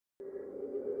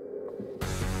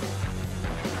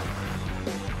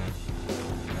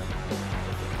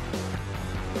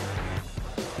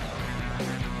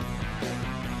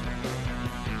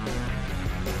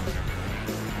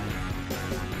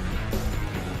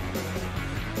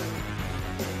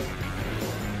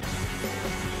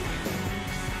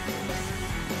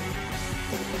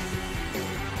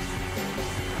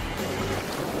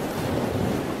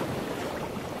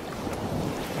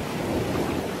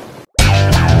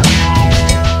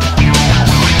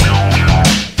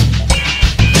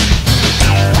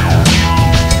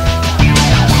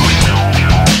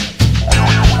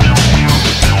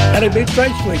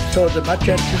last race week saw the much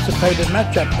anticipated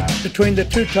matchup between the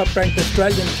two top-ranked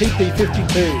Australian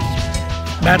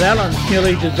TP52s. Matt Allen's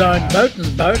newly designed Bowden's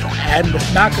boat and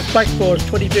Marcus Blackmore's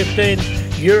 2015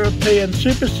 European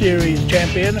Super Series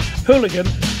champion Hooligan,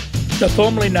 the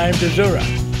formerly named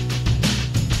Azzura.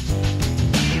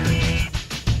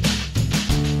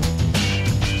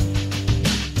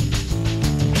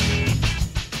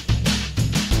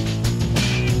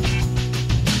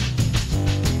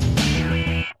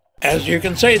 As you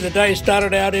can see, the day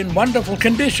started out in wonderful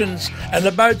conditions and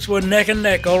the boats were neck and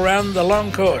neck all round the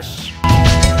long course.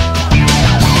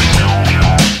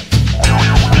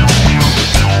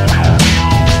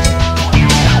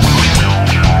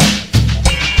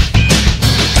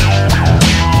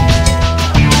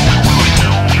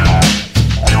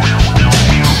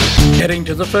 Getting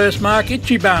to the first mark,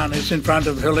 Ichi is in front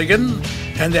of Hooligan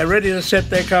and they're ready to set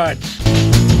their kites.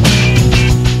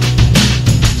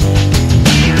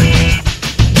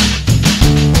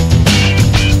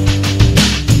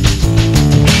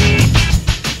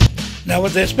 Now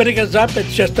with their spinnakers up,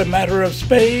 it's just a matter of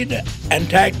speed and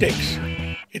tactics.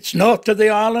 It's north to the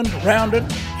island, round it,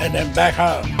 and then back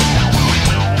home.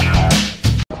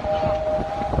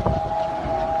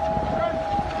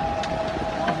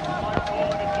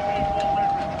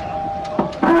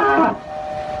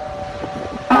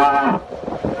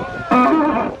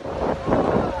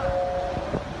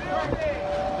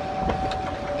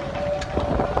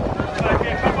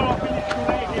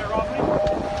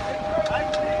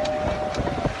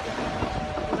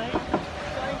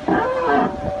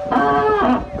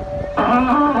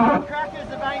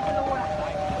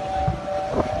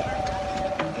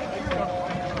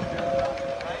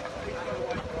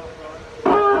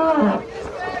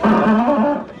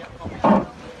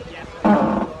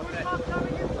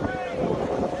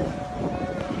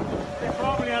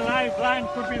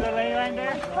 Could be the ley line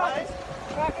there.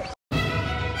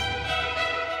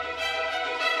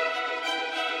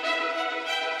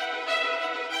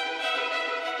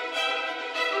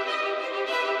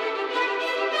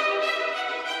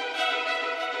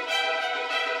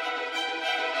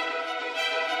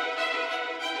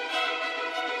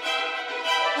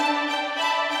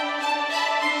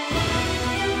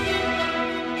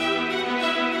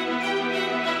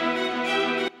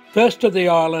 First to the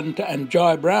island and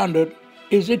jibe round it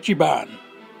is Ichi.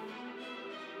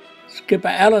 Skipper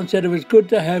Allen said it was good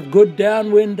to have good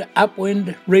downwind,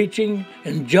 upwind, reaching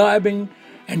and jibing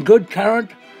and good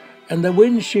current and the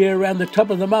wind shear around the top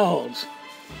of the moles.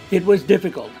 It was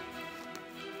difficult.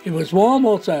 It was warm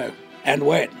also and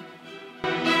wet.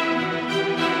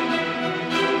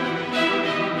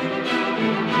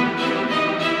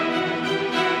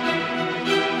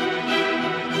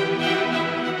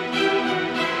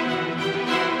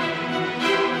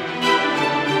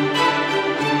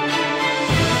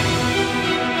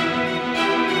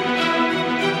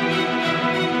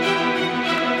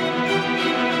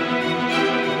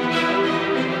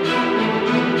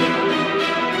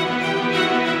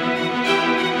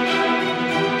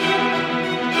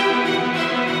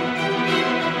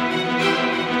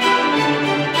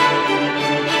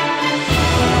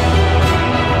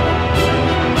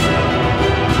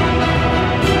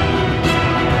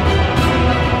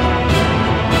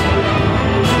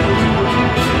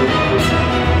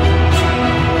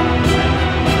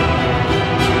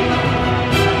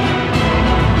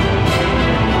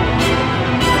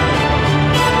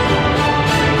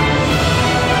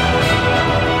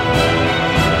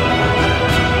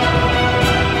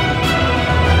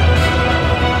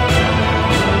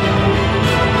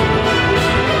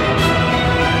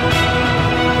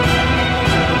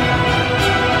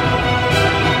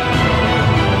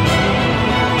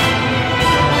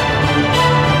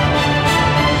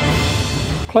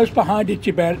 Close behind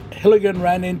Ichi, Hooligan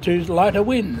ran into lighter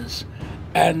winds,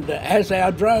 and as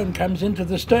our drone comes into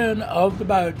the stern of the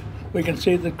boat, we can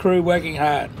see the crew working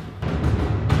hard.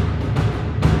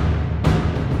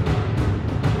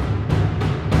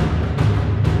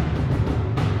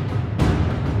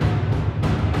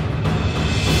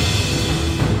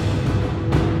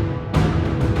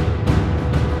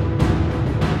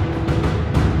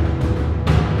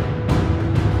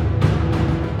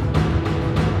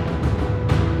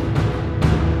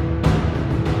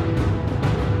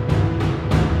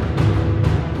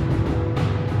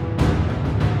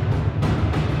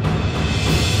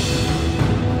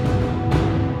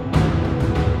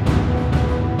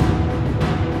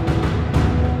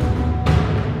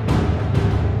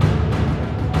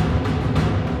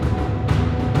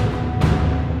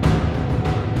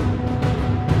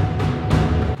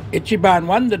 Ichi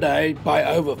won the day by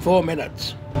over 4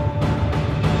 minutes.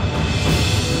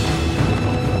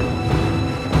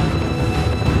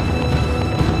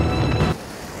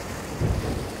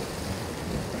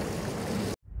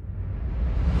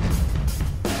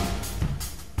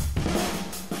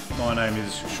 name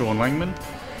is Sean Langman.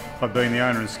 I've been the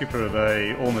owner and skipper of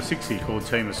a Alma 60 called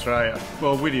Team Australia.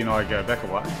 Well, Whitty and I go back a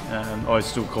way. I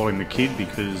still call him the kid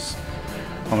because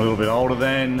I'm a little bit older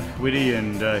than Whitty,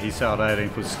 and he sailed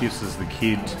 18-foot skiffs as the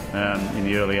kid in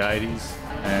the early 80s,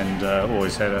 and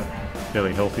always had a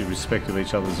fairly healthy respect of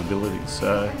each other's abilities.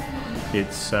 So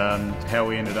it's how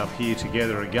we ended up here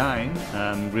together again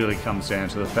really comes down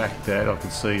to the fact that I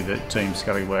could see that Team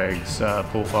Scallywag's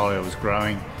portfolio was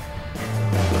growing.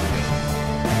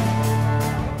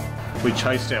 We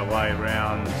chased our way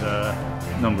around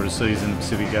a number of seas in the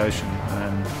Pacific Ocean,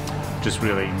 and just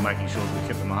really making sure that we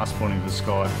kept the mast pointing to the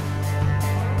sky.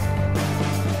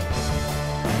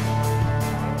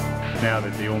 Now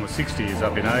that the Alma 60 is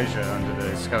up in Asia under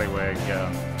the Scallywag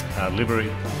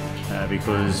livery,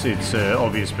 because it's an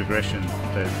obvious progression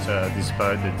that this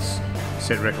boat that's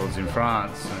set records in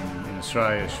France and in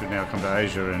Australia should now come to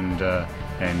Asia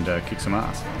and kick some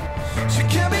ass. She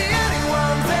can't be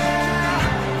anyone there.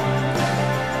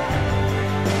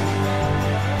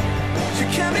 She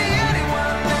can't be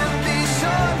anyone and be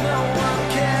sure no one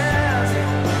cares.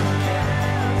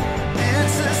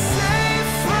 It's a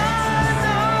safe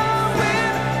unknowing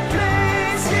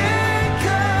place you're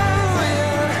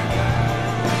going.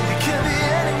 You can't be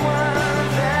anyone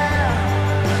there.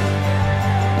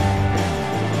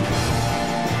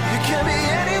 You can't be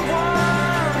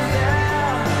anyone there.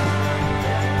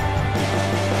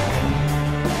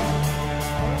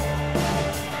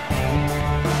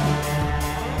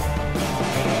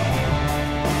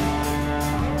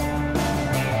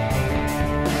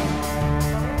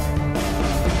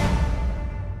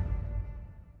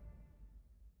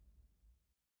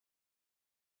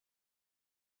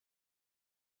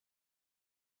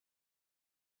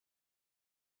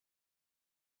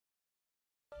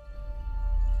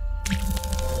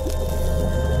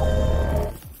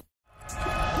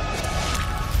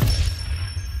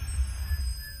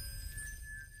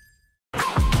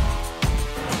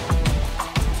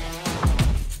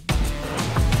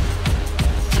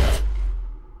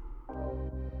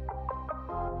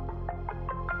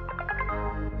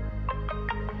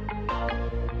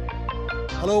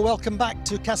 Hello, welcome back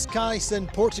to Cascais in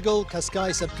Portugal.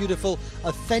 Cascais, a beautiful,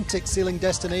 authentic sailing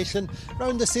destination.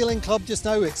 Round the sailing club just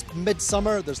now, it's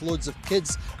midsummer. There's loads of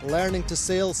kids learning to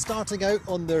sail, starting out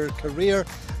on their career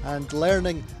and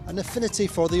learning an affinity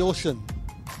for the ocean.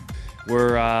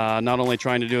 We're not only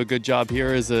trying to do a good job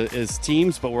here as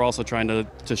teams, but we're also trying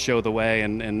to show the way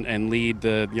and lead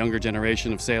the younger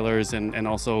generation of sailors and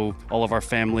also all of our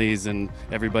families and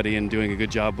everybody in doing a good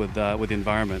job with the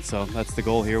environment. So that's the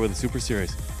goal here with the Super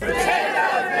Series. And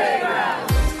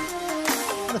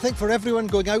I think for everyone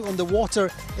going out on the water,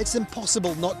 it's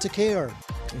impossible not to care.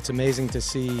 It's amazing to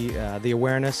see the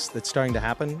awareness that's starting to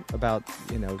happen about,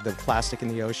 the plastic in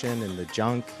the ocean and the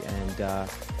junk, and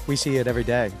we see it every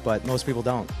day, but most people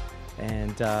don't.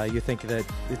 And you think that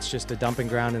it's just a dumping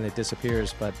ground and it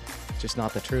disappears, but it's just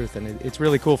not the truth. And it's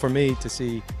really cool for me to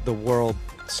see the world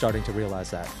starting to realize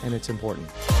that, and it's important.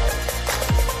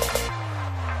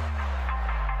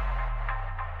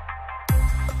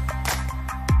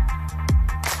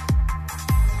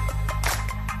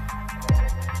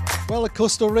 Well, the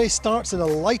coastal race starts in a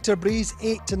lighter breeze,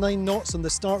 8 to 9 knots on the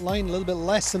start line, a little bit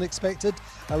less than expected.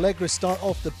 Allegra start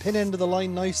off the pin end of the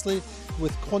line nicely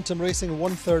with Quantum Racing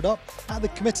 1/3 up. At the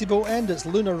committee boat end, it's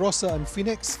Luna Rossa and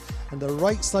Phoenix, and the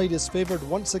right side is favoured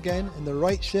once again. In the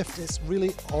right shift, it's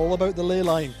really all about the ley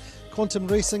line. Quantum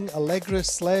Racing, Allegra,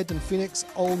 Sled and Phoenix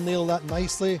all nail that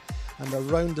nicely, and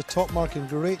around the top mark in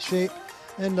great shape.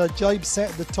 And a jibe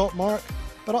set at the top mark.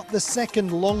 But up the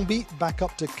second long beat, back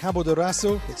up to Cabo de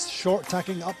Raso, it's short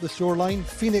tacking up the shoreline.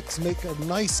 Phoenix make a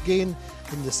nice gain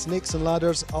in the snakes and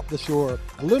ladders up the shore.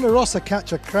 Luna Rossa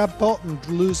catch a crab pot and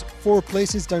lose 4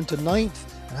 places down to 9th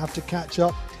and have to catch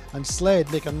up. And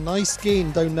Sled make a nice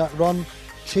gain down that run,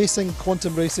 chasing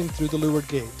Quantum Racing through the leeward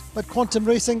gate. But Quantum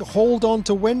Racing hold on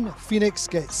to win. Phoenix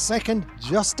gets second,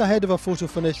 just ahead of a photo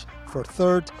finish for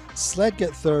 3rd. Sled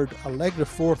get 3rd, Allegra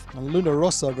 4th, and Luna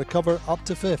Rossa recover up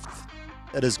to 5th.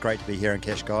 It is great to be here in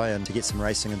Cascais and to get some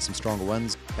racing and some stronger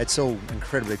wins. It's all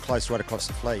incredibly close right across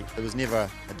the fleet. It was never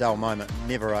a dull moment,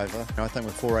 never over. I think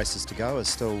with 4 races to go, there's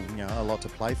still a lot to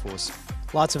play for us.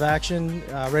 Lots of action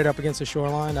right up against the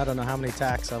shoreline. I don't know how many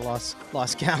tacks. I lost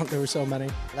count. There were so many.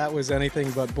 That was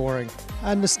anything but boring.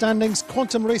 And the standings,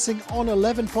 Quantum Racing on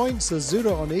 11 points,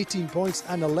 Azzura on 18 points,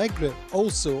 and Allegra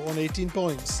also on 18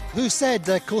 points. Who said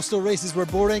coastal races were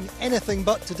boring? Anything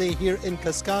but today here in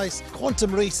Cascais.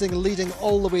 Quantum Racing leading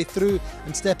all the way through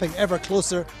and stepping ever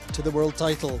closer to the world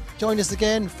title. Join us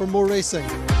again for more racing.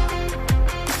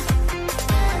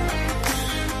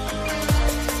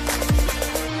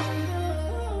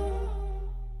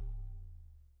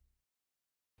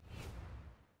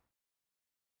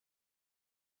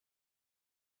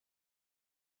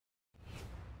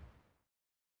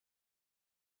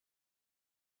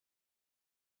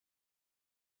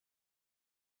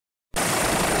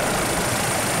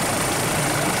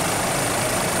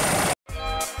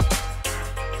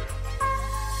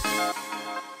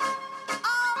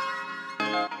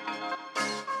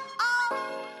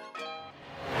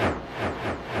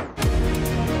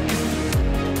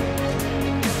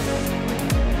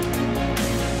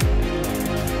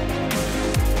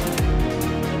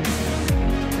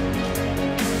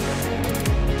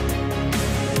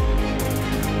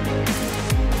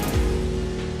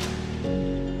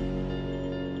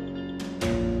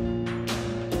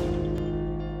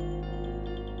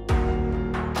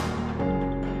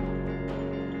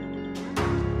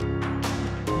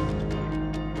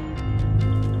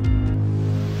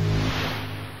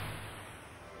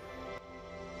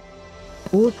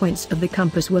 All points of the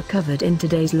compass were covered in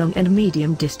today's long and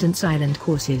medium distance island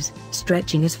courses,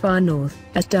 stretching as far north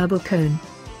as Double Cone.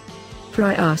 For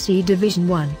IRC Division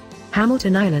 1,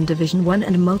 Hamilton Island Division 1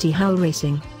 and multi-hull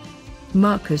racing,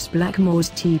 Marcus Blackmore's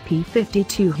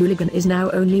TP52 Hooligan is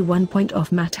now only 1 point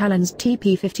off Matt Allen's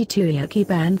TP52 Ichi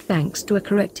band thanks to a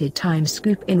corrected time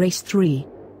scoop in race 3.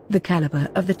 The caliber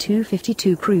of the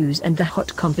 252 crews and the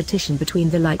hot competition between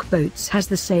the like boats has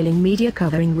the sailing media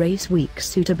covering race week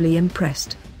suitably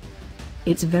impressed.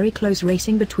 It's very close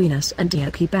racing between us and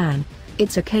Ichi ban.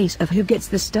 It's a case of who gets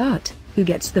the start, who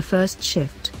gets the first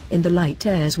shift. In the light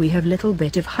airs we have little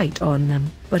bit of height on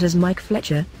them, but as Mike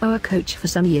Fletcher, our coach for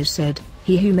some years said,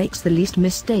 he who makes the least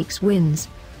mistakes wins.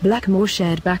 Blackmore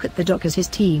shared back at the dock as his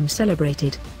team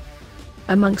celebrated.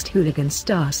 Amongst Hooligan's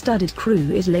star-studded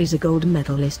crew is laser gold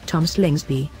medalist Tom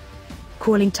Slingsby,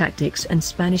 calling tactics and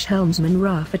Spanish helmsman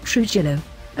Rafa Trujillo,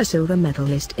 a silver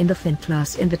medalist in the fin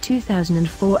class in the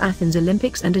 2004 Athens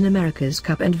Olympics and an America's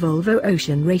Cup and Volvo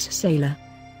Ocean Race sailor.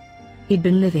 He'd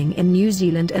been living in New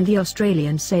Zealand and the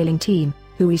Australian sailing team,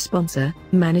 who we sponsor,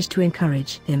 managed to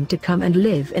encourage him to come and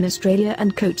live in Australia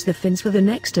and coach the Finns for the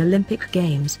next Olympic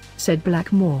Games, said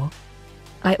Blackmore.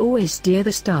 I always steer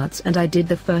the starts and I did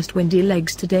the first windy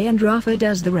legs today and Rafa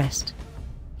does the rest.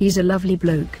 He's a lovely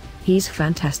bloke, he's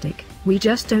fantastic, we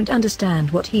just don't understand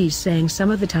what he's saying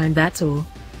some of the time, that's all.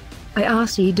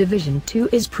 IRC Division 2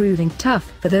 is proving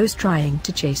tough for those trying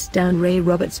to chase down Ray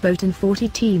Roberts' boat in 40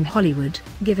 Team Hollywood,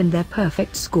 given their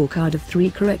perfect scorecard of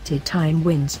 3 corrected time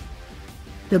wins.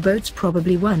 The boat's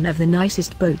probably one of the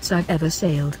nicest boats I've ever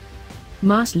sailed.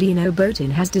 Marcelino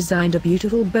Boatin has designed a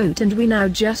beautiful boat and we now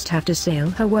just have to sail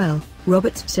her well,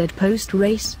 Roberts said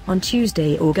post-race on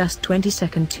Tuesday, August 22,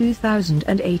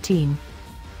 2018.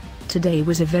 Today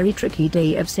was a very tricky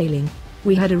day of sailing.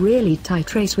 We had a really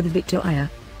tight race with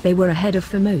Victoria. They were ahead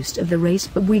for most of the race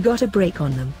but we got a break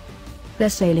on them. They're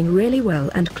sailing really well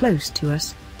and close to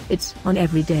us. It's on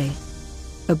every day.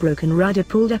 A broken rudder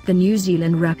pulled up the New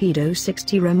Zealand Rapido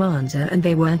 60 Romanza and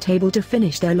they weren't able to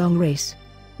finish their long race.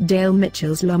 Dale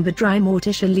Mitchell's Lombardry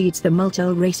Morticia leads the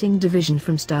multi-hull racing division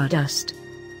from Stardust.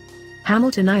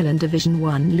 Hamilton Island Division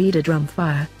 1 leader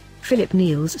Drumfire, Philip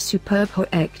Neal's superb Hoek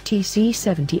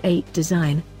TC78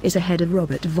 design, is ahead of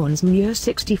Robert Vaughan's Muir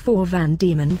 64 Van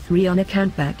Diemen 3 on a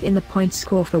countback in the point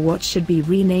score for what should be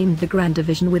renamed the Grand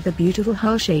Division, with the beautiful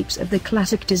hull shapes of the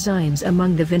classic designs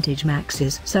among the vintage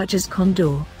Maxes such as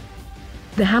Condor.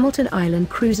 The Hamilton Island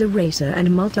Cruiser Racer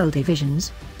and multi-hull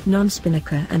divisions,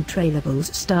 non-spinnaker and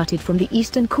trailables, started from the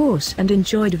eastern course and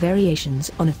enjoyed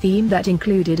variations on a theme that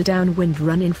included a downwind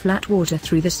run in flat water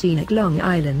through the scenic Long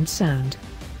Island Sound.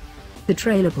 The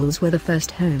trailables were the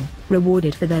first home,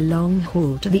 rewarded for their long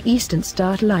haul to the eastern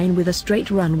start line with a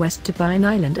straight run west to Pine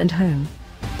Island and home.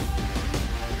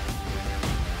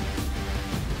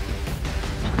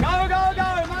 Go, go,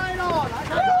 go, mine on!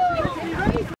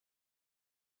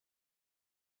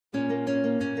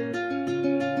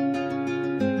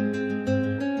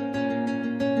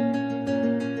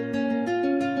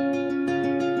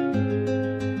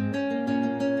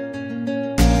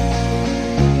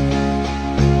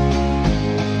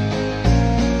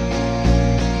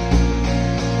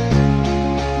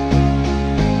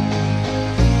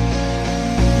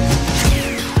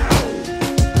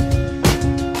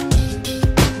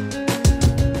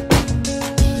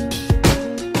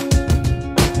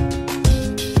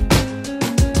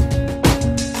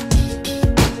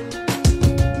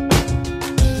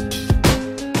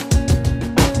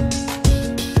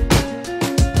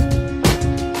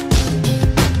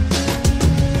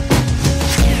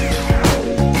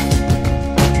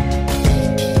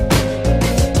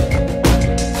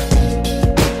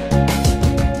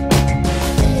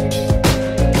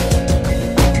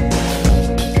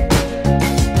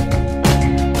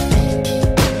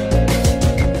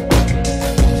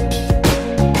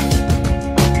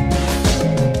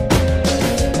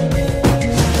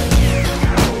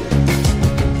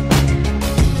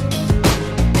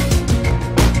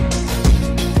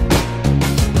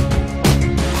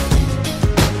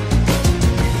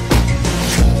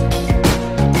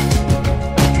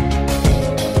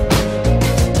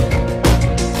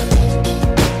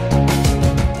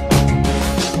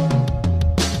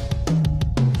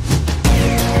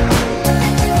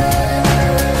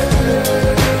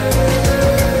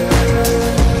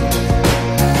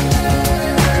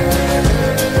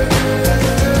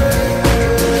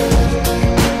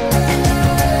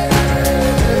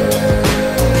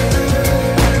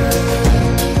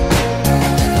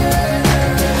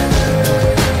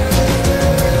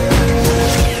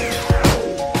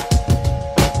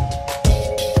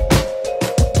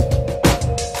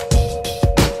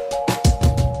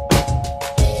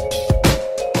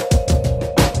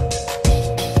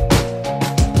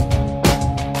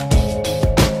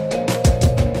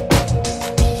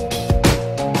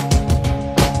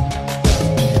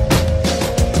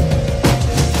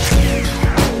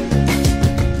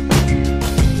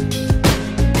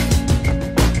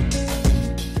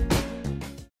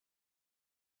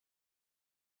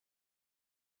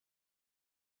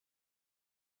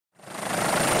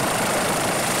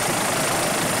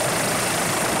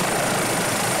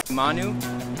 Manu.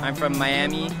 I'm from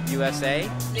Miami, USA.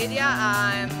 Lydia,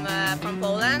 I'm from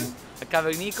Poland.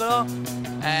 Cavernicolo,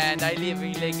 and I live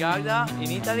in Lake Garda in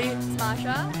Italy.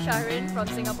 Masha, Sharon from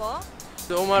Singapore.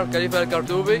 Omar Khalifa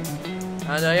Al-Kartoubi,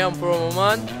 and I am from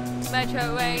Oman.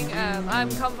 Metre Wang, I'm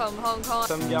come from Hong Kong.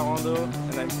 Sam Garando,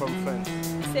 and I'm from France.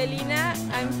 Selina,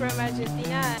 I'm from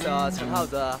Argentina. Chen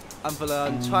Haoze, I'm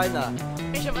from China.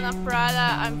 Shabana Prada,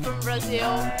 I'm from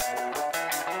Brazil.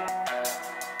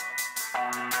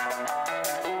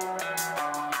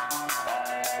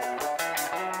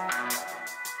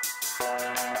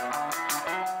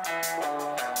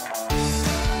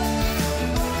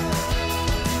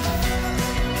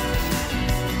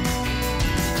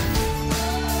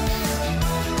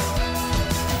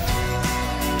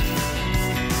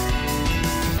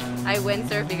 I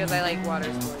windsurf because I like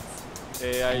water sports.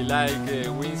 I like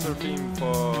windsurfing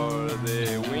for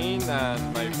the wind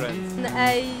and my friends.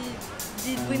 I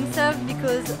did windsurf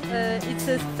because it's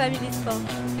a family sport.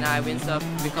 And I windsurf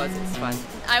because it's fun.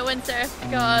 I windsurf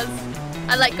because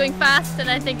I like going fast and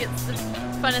I think it's the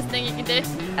funnest thing you can do.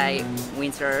 I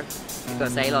windsurf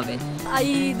because I love it. I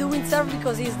do windsurf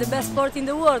because it's the best sport in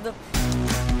the world.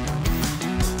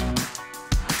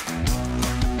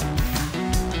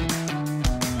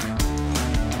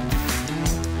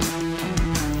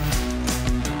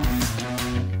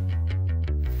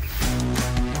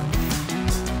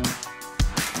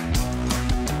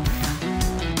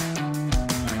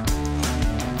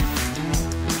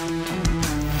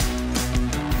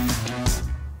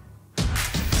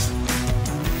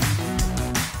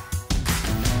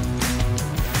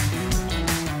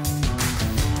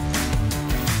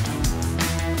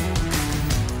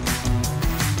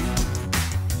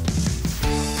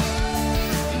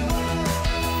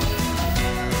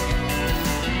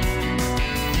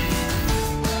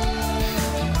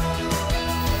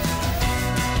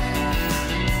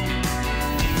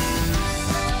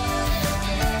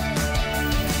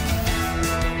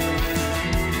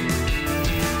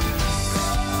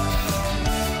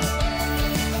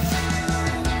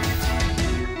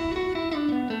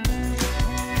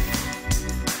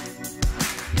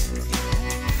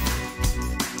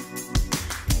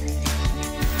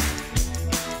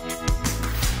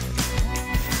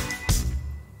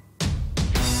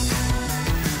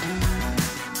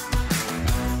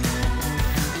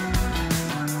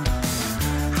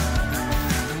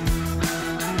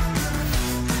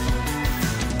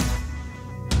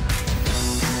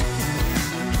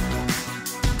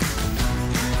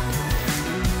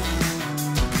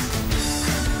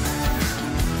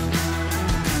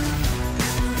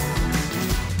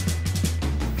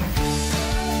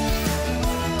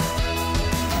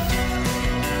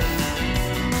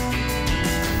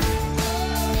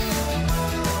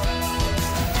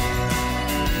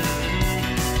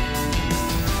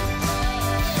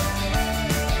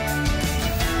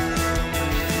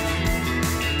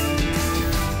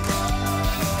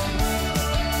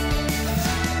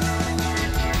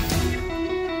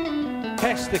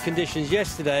 The conditions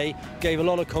yesterday gave a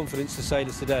lot of confidence to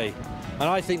sailors today, and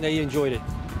I think they enjoyed it.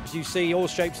 As you see, all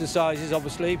shapes and sizes,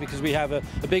 obviously, because we have a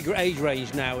bigger age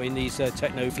range now in these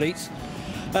techno fleets.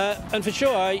 And for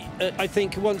sure, I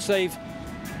think once they've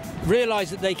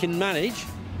realised that they can manage,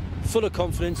 full of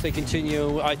confidence, they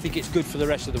continue. I think it's good for the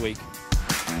rest of the week.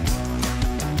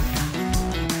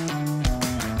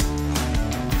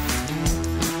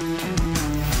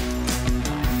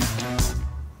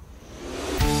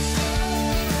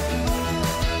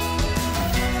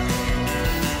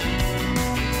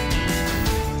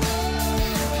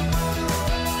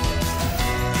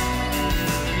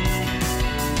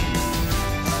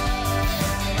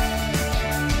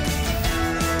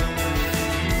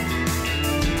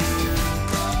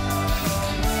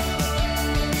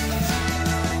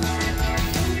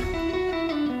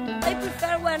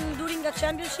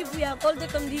 Championship we have all the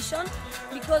condition,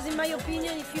 because in my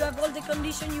opinion if you have all the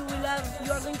condition you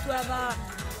are going to have a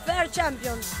fair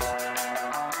champion.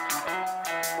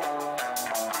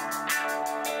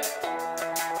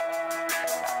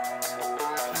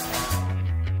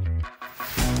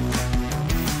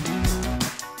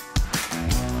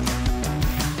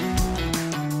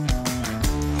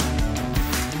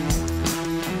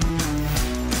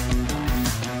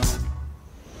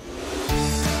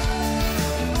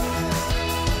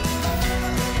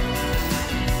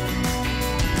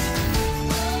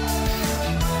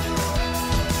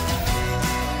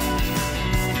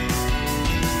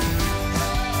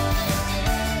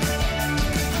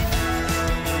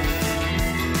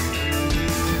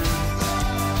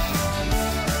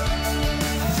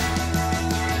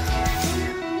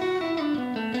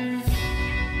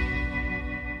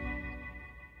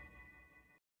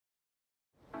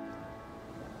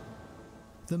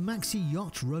 The Maxi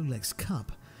Yacht Rolex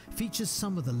Cup features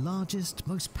some of the largest,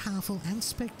 most powerful and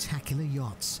spectacular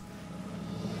yachts,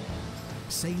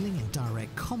 sailing in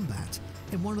direct combat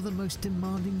in one of the most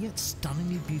demanding yet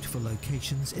stunningly beautiful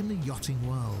locations in the yachting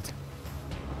world.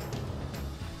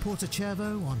 Porto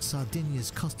on Sardinia's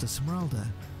Costa Smeralda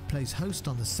plays host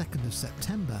on the 2nd of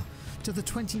September to the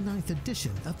 29th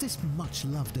edition of this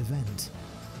much-loved event.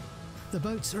 The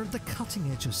boats are at the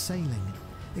cutting edge of sailing,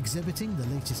 exhibiting the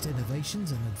latest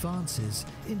innovations and advances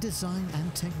in design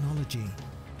and technology.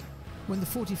 When the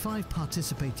 45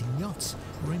 participating yachts,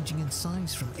 ranging in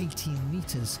size from 18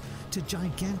 metres to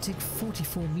gigantic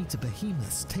 44-metre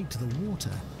behemoths, take to the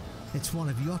water, it's one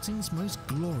of yachting's most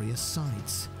glorious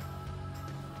sights.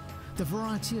 The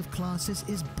variety of classes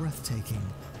is breathtaking,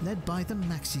 led by the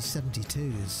Maxi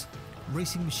 72s.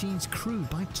 Racing machines crewed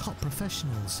by top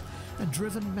professionals and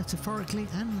driven metaphorically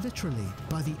and literally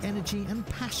by the energy and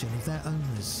passion of their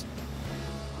owners.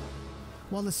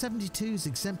 While the 72s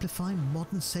exemplify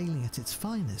modern sailing at its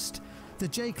finest, the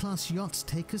J-class yachts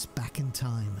take us back in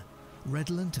time,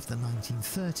 redolent of the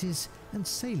 1930s and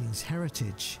sailing's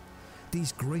heritage.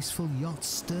 These graceful yachts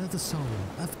stir the soul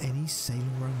of any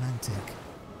sailing romantic.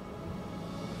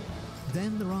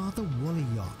 Then there are the Wally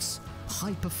yachts,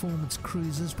 high-performance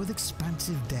cruisers with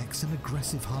expansive decks and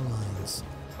aggressive hull lines.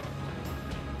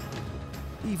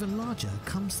 Even larger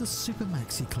comes the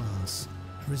Super-Maxi class,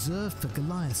 reserved for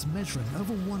Goliaths measuring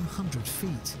over 100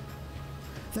 feet.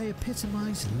 They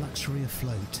epitomise luxury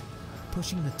afloat,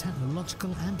 pushing the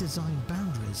technological and design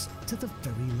boundaries to the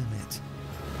very limit.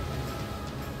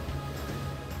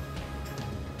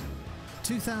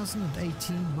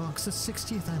 2018 marks the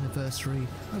 60th anniversary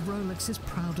of Rolex's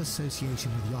proud association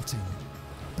with yachting.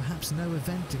 Perhaps no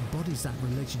event embodies that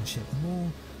relationship more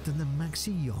than the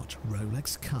Maxi Yacht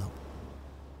Rolex Cup.